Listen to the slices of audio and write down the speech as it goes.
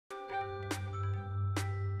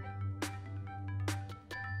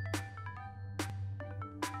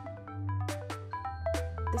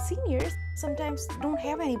The seniors sometimes don't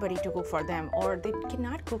have anybody to cook for them, or they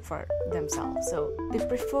cannot cook for themselves. So they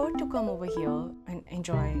prefer to come over here and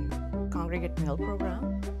enjoy Congregate Meal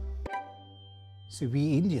Program. See,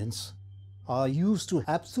 we Indians are used to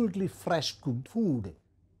absolutely fresh cooked food.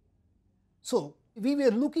 So we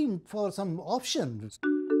were looking for some options.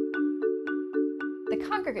 The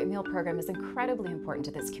Congregate Meal Program is incredibly important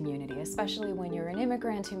to this community, especially when you're an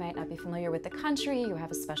immigrant who might not be familiar with the country, you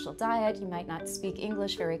have a special diet, you might not speak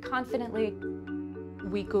English very confidently.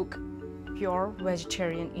 We cook pure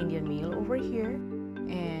vegetarian Indian meal over here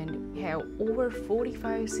and have over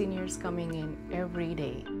 45 seniors coming in every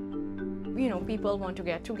day. You know, people want to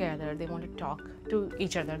get together, they want to talk to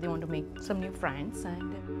each other, they want to make some new friends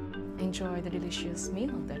and enjoy the delicious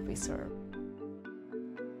meal that we serve.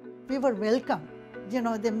 We were welcome. You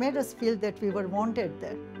know, they made us feel that we were wanted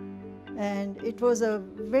there. And it was a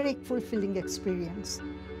very fulfilling experience.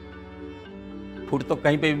 Food तो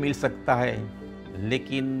कहीं पे भी मिल सकता है,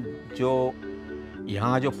 लेकिन जो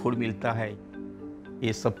यहाँ जो फूड मिलता है,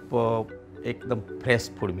 ये सब एकदम फ्रेश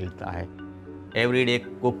फूड मिलता है, एवरीडे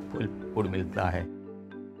कुक फूड मिलता है.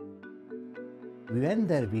 We went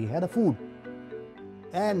there, we had a food.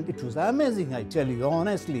 And it was amazing, I tell you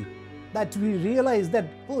honestly, that we realized that,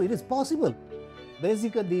 oh, it is possible.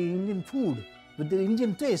 Basically, the Indian food with the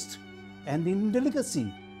Indian taste and the Indian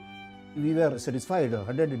delicacy, we were satisfied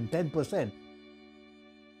 110%.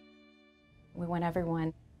 We want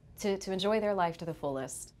everyone to enjoy their life to the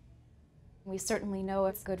fullest. We certainly know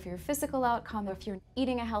it's good for your physical outcome if you're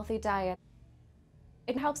eating a healthy diet.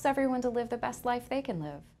 It helps everyone to live the best life they can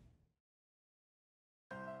live.